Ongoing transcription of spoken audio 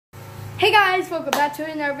Hey guys, welcome back to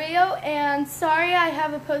another video, and sorry I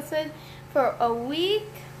haven't posted for a week,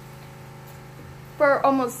 for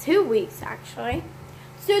almost 2 weeks actually.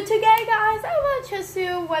 So today guys, I want to just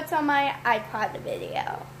do what's on my iPod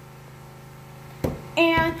video.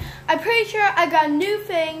 And I'm pretty sure I got new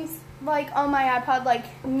things like on my iPod,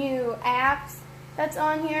 like new apps that's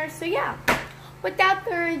on here. So yeah, without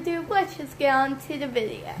further ado, let's just get on to the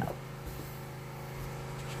video.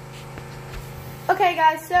 Okay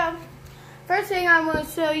guys, so first thing I want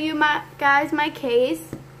to show you my case.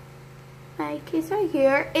 My case right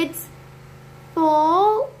here. It's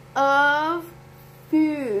full of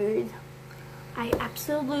food. I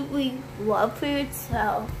absolutely love food,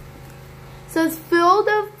 so it's filled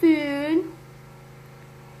of food.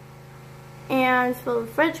 And it's filled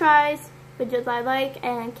with french fries, which is I like,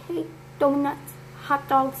 and cake, donuts, hot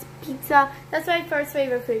dogs, pizza. That's my first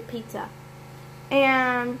favorite food, pizza.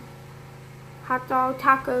 And hot dog,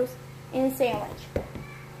 tacos, and a sandwich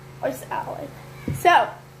or salad. So,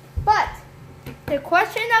 but the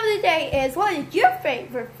question of the day is, what is your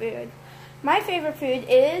favorite food? My favorite food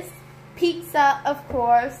is pizza, of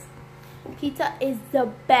course. Pizza is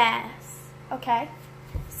the best. Okay,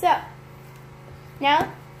 so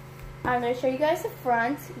now I'm gonna show you guys the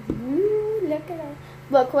front. Ooh, look at it.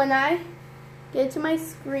 Look, when I get to my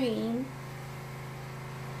screen,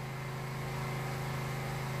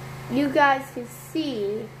 you guys can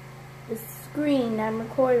see the screen I'm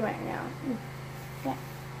recording right now. Yeah.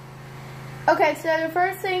 Okay, so the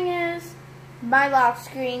first thing is my lock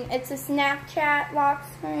screen. It's a Snapchat lock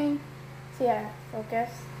screen. So yeah, focus.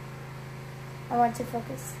 I want to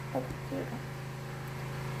focus. Okay, here we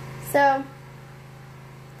go.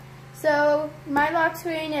 So my lock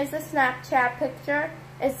screen is a Snapchat picture.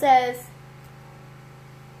 It says,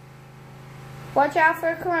 "Watch out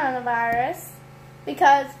for coronavirus,"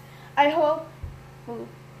 because I hope. Ooh,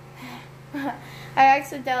 I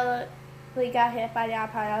accidentally got hit by the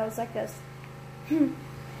iPod. I was like this.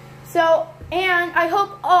 So, and I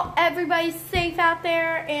hope everybody's safe out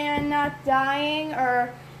there and not dying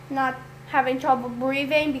or not having trouble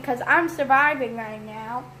breathing, because I'm surviving right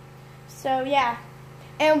now. So yeah,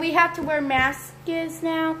 and we have to wear masks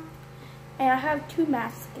now. And I have 2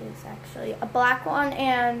 masks actually, a black one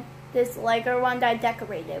and this Lego one that I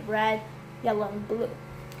decorated, red, yellow, and blue.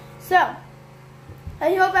 So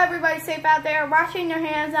I hope everybody's safe out there, washing their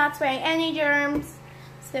hands, not spraying any germs.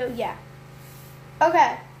 So yeah.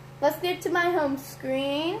 Okay, let's get to my home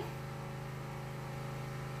screen.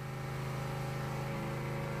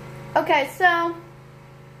 Okay, so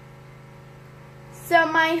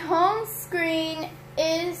my home screen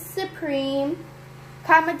is Supreme.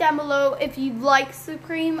 Comment down below if you like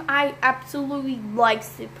Supreme. I absolutely like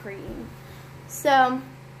Supreme. So,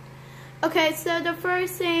 okay, so the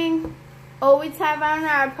first thing always have on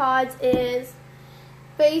our iPods is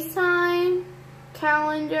FaceTime,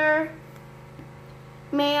 calendar,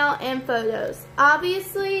 mail, and photos.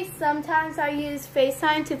 Obviously, sometimes I use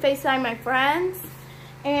FaceTime to FaceTime my friends,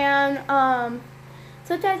 and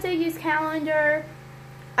sometimes I use calendar.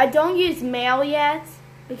 I don't use mail yet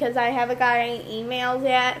because I haven't got any emails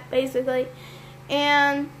yet, basically.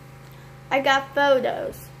 And I got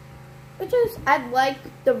photos, which is, I like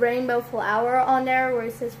the rainbow flower on there where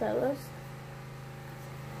it says photos.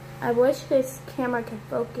 I wish this camera could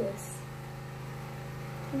focus.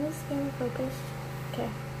 Can this camera focus? Okay.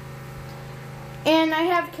 And I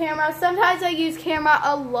have camera. Sometimes I use camera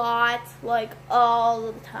a lot, like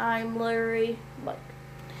all the time, literally. Like.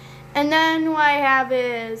 And then what I have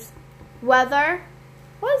is weather.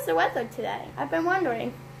 What is the weather today? I've been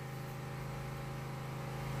wondering.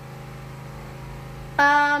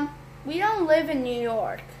 We don't live in New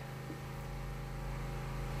York.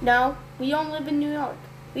 No, we don't live in New York.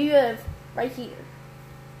 We live right here.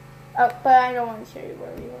 Oh, but I don't want to show you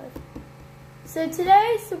where we live. So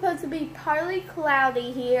today is supposed to be partly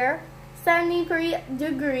cloudy here. 73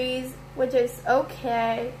 degrees, which is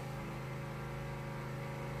okay.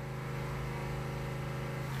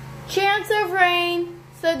 Chance of rain.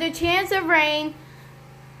 So the chance of rain.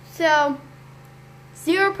 So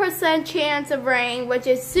 0% chance of rain, which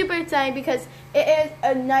is super exciting because it is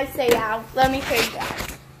a nice day out. Let me show you guys.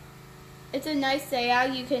 It's a nice day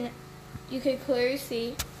out. You can clearly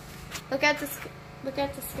see. Look at the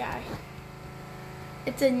sky.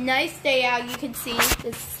 It's a nice day out. You can see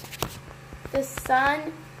this. The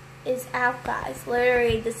sun is out, guys.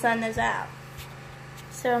 Literally, the sun is out.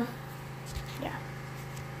 So, yeah.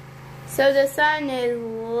 So the sun is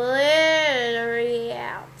literally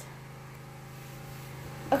out.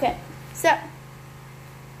 Okay, so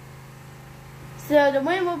the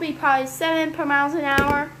wind will be probably 7 per miles an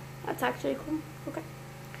hour. That's actually cool. Okay.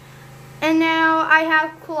 And now I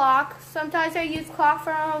have clock. Sometimes I use clock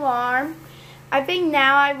for an alarm. I think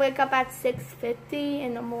now I wake up at 6:50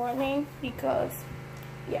 in the morning because,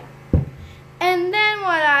 yeah. And then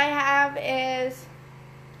what I have is,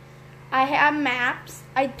 I have maps.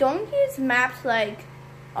 I don't use maps like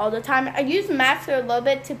all the time. I use maps for a little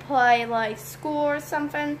bit to play like school or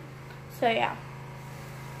something. So yeah.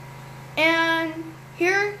 And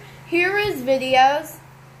here is videos.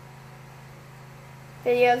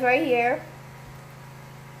 Videos right here.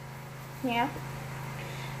 Yeah.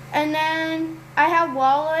 And then I have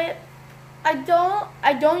wallet. I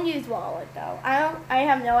don't use wallet though. I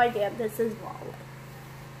have no idea if this is wallet.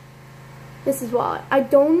 This is wallet. I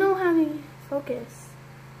don't know how to focus.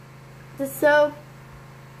 So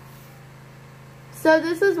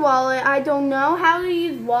this is wallet. I don't know how to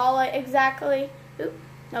use wallet exactly. Oop,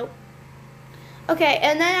 nope. Okay,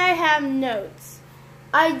 and then I have notes.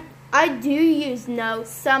 I do use notes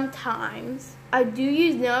sometimes. I do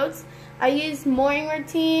use notes. I use morning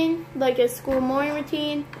routine, like a school morning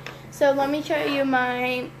routine. So let me show you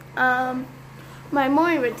my my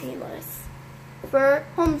morning routine list for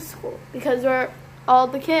homeschool, because all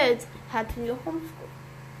the kids had to do homeschool.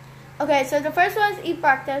 Okay, so the first one is eat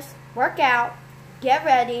breakfast, work out, get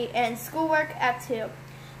ready, and schoolwork at 2.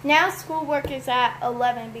 Now schoolwork is at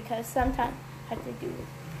 11 because sometimes I have to do it.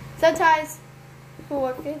 Sometimes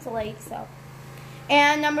schoolwork is late, so.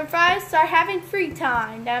 And number 5, start having free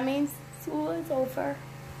time. That means school is over.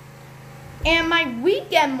 And my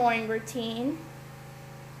weekend morning routine.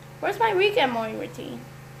 Where's my weekend morning routine?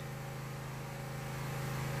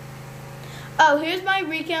 Oh, here's my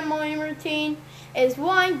weekend morning routine. Is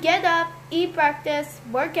 1, get up, eat breakfast,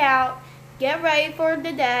 work out, get ready for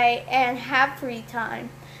the day, and have free time.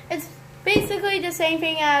 It's basically the same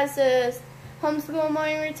thing as the homeschool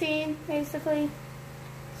morning routine, basically.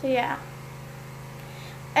 So yeah.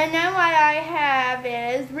 And then what I have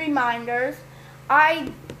is reminders.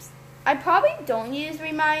 I probably don't use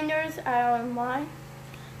reminders. I don't know why.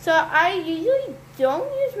 So I usually don't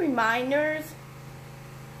use reminders.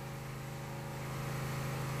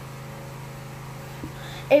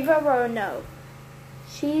 Ava wrote a note.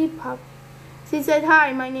 She said,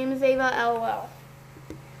 "Hi, my name is Ava, LOL."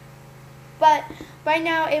 But right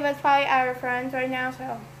now, Ava's probably at her friends right now,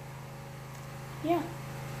 so yeah.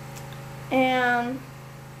 And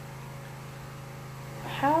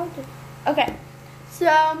okay.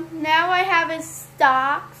 So now I have is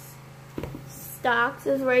stocks. Stocks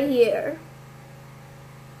is right here.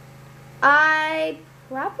 I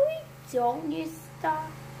probably don't use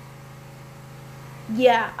stocks.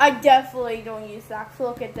 Yeah, I definitely don't use stocks.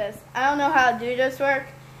 Look at this. I don't know how to do this work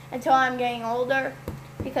until I'm getting older,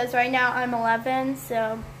 because right now I'm 11,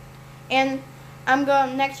 so, and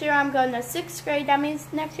next year I'm going to 6th grade. That means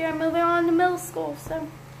next year I'm moving on to middle school, so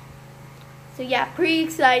yeah, pretty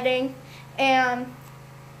exciting. And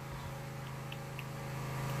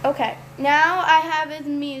okay, now I have is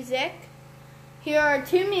music. Here are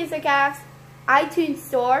 2 music apps. iTunes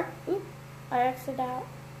Store. Oop, I exited out.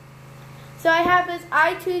 So I have this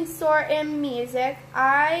iTunes Store and music.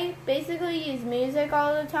 I basically use music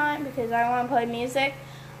all the time because I want to play music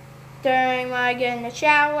during when I get in the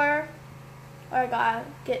shower, or I gotta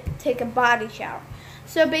take a body shower.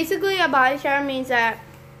 So basically a body shower means that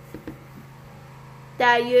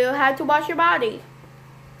you have to wash your body.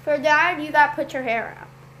 For that, you gotta put your hair up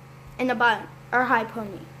in a bun or high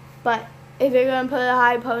pony. But if you're gonna put a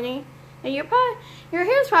high pony, then your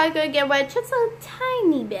hair's probably gonna get wet just a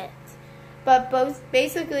tiny bit. But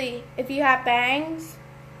basically, if you have bangs,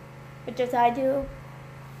 which is I do,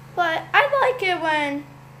 but I like it when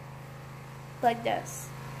like this,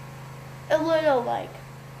 a little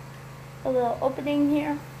opening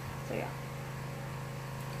here. So yeah.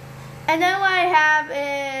 And then what I have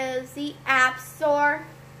is the App Store.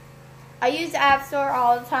 I use the App Store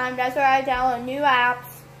all the time. That's where I download new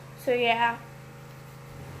apps. So yeah.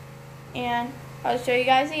 And I'll show you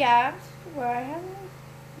guys the apps where I have them.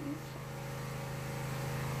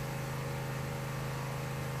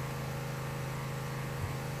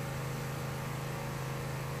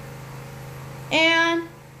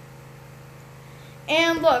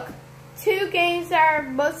 And look, 2 games that are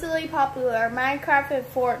mostly popular, Minecraft and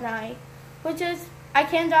Fortnite, which is, I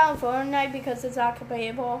can't download Fortnite because it's not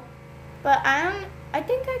compatible, but I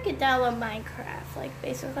think I could download Minecraft, like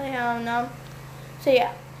basically, I don't know. So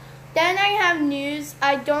yeah. Then I have news.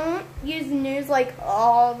 I don't use news like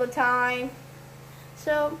all the time.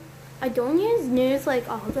 So I don't use news like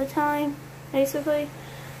all the time, basically.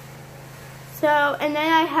 So, and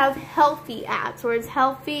then I have healthy apps, where it's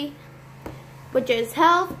healthy, which is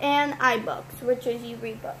health, and iBooks, which is you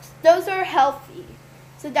read books. Those are healthy.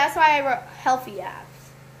 So that's why I wrote healthy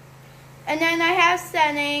apps. And then I have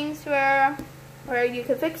settings where you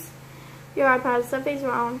can fix your iPod if something's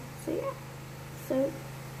wrong. So yeah. So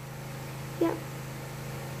yeah.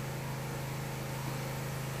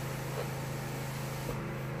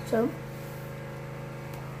 So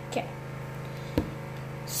okay.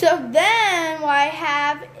 So then what I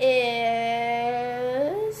have is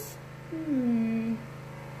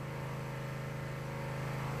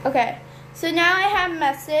okay. So now I have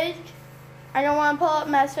message. I don't want to pull up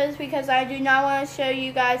message because I do not want to show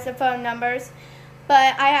you guys the phone numbers.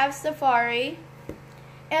 But I have Safari.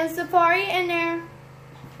 And Safari in there.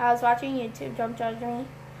 I was watching YouTube, don't judge me.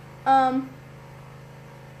 No.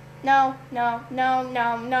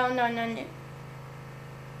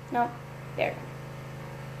 No, there.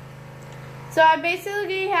 So I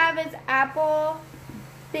basically have is Apple,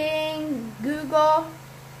 Bing, Google,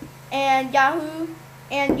 and Yahoo,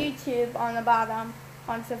 and YouTube on the bottom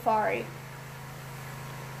on Safari.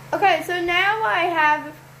 Okay, so now what I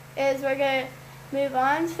have is we're going to move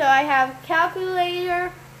on. So I have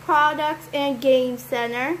calculator, products, and game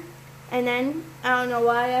center. And then, I don't know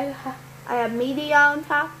why I have media on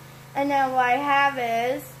top. And then what I have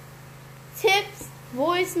is tips,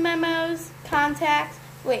 voice memos, contacts.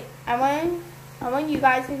 Wait, I want you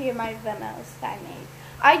guys to hear my memos that I made.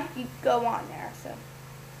 I go on there, so.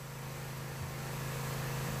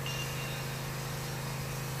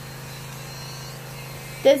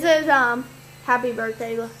 This is happy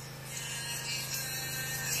birthday.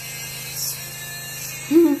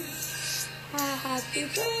 Happy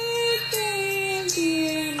birthday,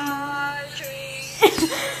 dear Audrey.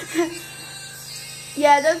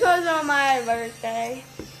 Yeah, this was on my birthday.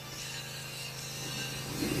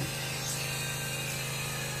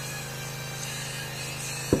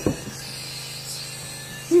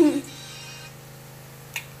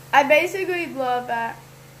 I basically love that.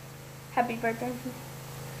 Happy birthday.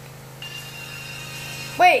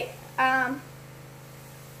 Wait, I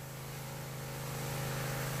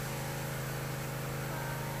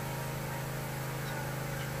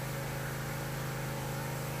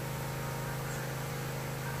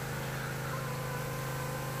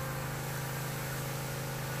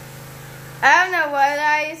don't know what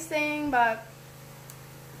I sing, but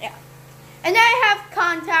yeah. And then I have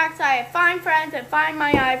contacts. I have Find Friends and Find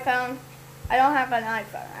My iPhone. I don't have an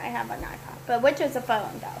iPhone. I have an iPod, but which is a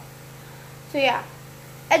phone though. So yeah.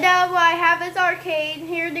 And then what I have is arcade.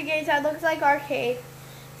 Here are the games that looks like arcade.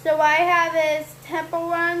 So what I have is Temple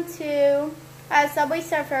Run 2, Subway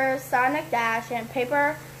Surfers, Sonic Dash, and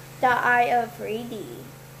Paper.io 3D.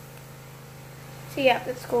 So yeah,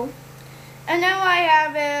 that's cool. And then what I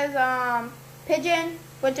have is Pigeon,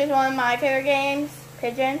 which is one of my favorite games.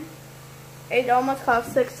 Pigeon. It almost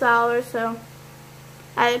cost $6, so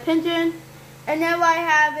I had a Pigeon. And then what I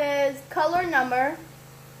have is Color Number.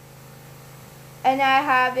 And I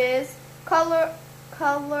have is Color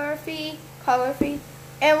Fee.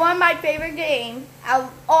 And one of my favorite games out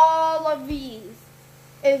of all of these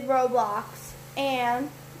is Roblox. And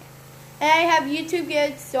I have YouTube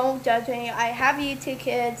Kids. Don't judge me. I have YouTube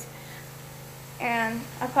Kids. And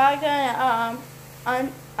I'm probably gonna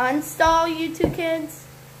uninstall YouTube Kids.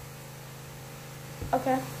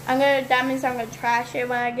 Okay. That means I'm gonna trash it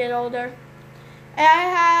when I get older. And I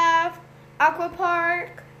have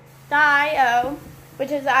Aquapark.io,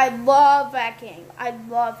 which is I love that game. Like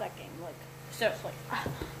seriously,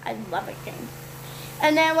 I love that game.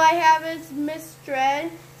 And then what I have is Miss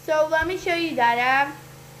Dread. So let me show you that app.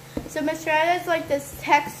 So Miss Dread is like this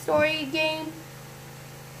text story game.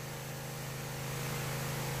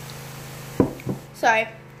 Sorry,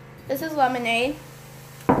 this is Lemonade,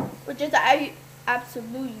 which is I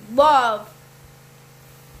absolutely love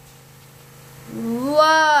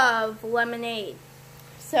Lemonade.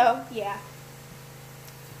 So yeah.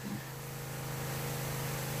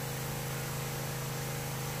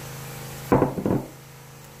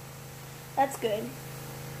 That's good.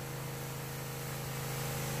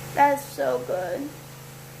 That's so good.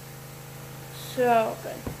 So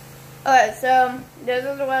good. Okay, so this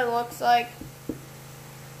is what it looks like.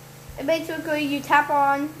 And basically, you tap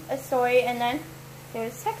on a story and then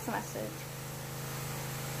there's text message.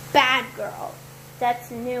 Bad Girl. That's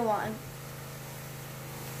a new one.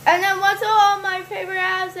 And then what's all my favorite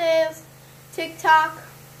apps is TikTok.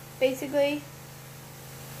 Basically,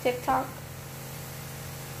 TikTok.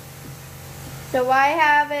 So what I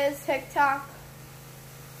have is TikTok.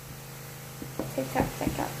 TikTok.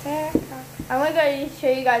 I'm going to show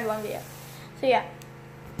you guys one video. So yeah.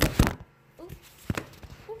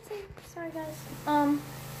 Oopsie. Sorry guys.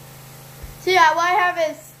 So yeah, what I have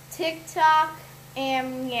is TikTok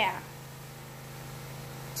and yeah.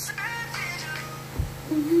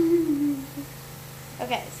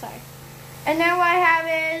 Okay, sorry. And then what I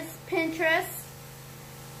have is Pinterest.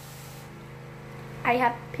 I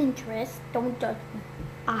have Pinterest. Don't judge me.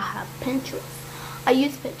 I have Pinterest. I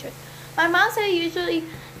use Pinterest. My mom said usually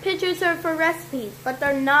pictures are for recipes, but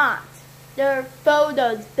they're not. They're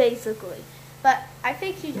photos, basically. But I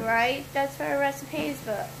think she's right. That's for recipes,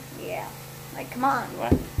 but yeah. Like, come on.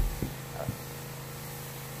 What?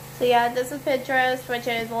 So yeah, this is Pinterest, which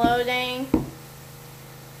is loading.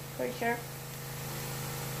 Pretty sure.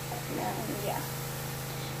 Yeah.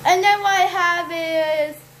 And then what I have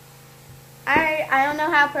is, I don't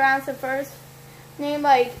know how to pronounce the first name.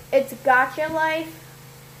 Like, it's Gotcha Life.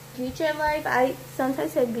 Future Life. I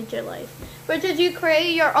sometimes say Future Life. Which is you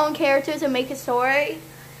create your own characters and make a story,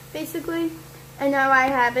 basically. And now I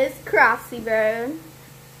have is Crossy Road.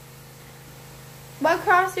 What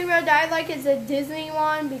Crossy Road I like is a Disney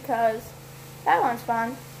one because that one's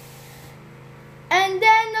fun. And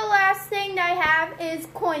then the last thing that I have is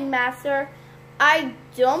Coin Master. I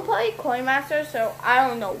don't play Coin Master, so I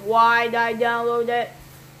don't know why I downloaded it.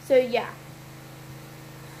 So yeah.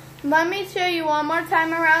 Let me show you one more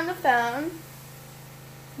time around the phone.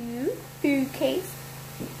 Food case.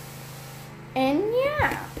 And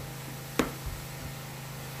yeah.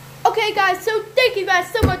 Okay guys, so thank you guys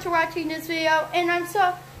so much for watching this video. And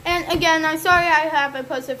again, I'm sorry I haven't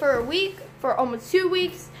posted for a week, for almost 2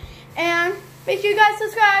 weeks. And make sure you guys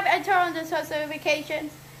subscribe and turn on the post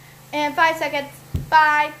notifications. And 5 seconds.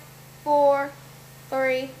 5, 4,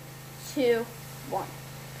 3, 2, 1.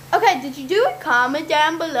 Okay, did you do it? Comment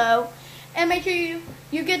down below. And make sure you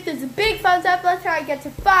get this big thumbs up. Let's try to get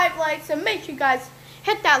to 5 likes. So make sure you guys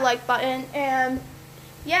hit that like button. And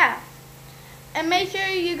yeah. And make sure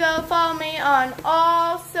you go follow me on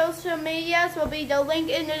all social medias. Will be the link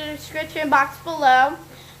in the description box below.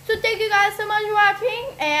 So thank you guys so much for watching.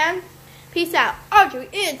 And peace out. Audrey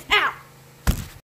is out.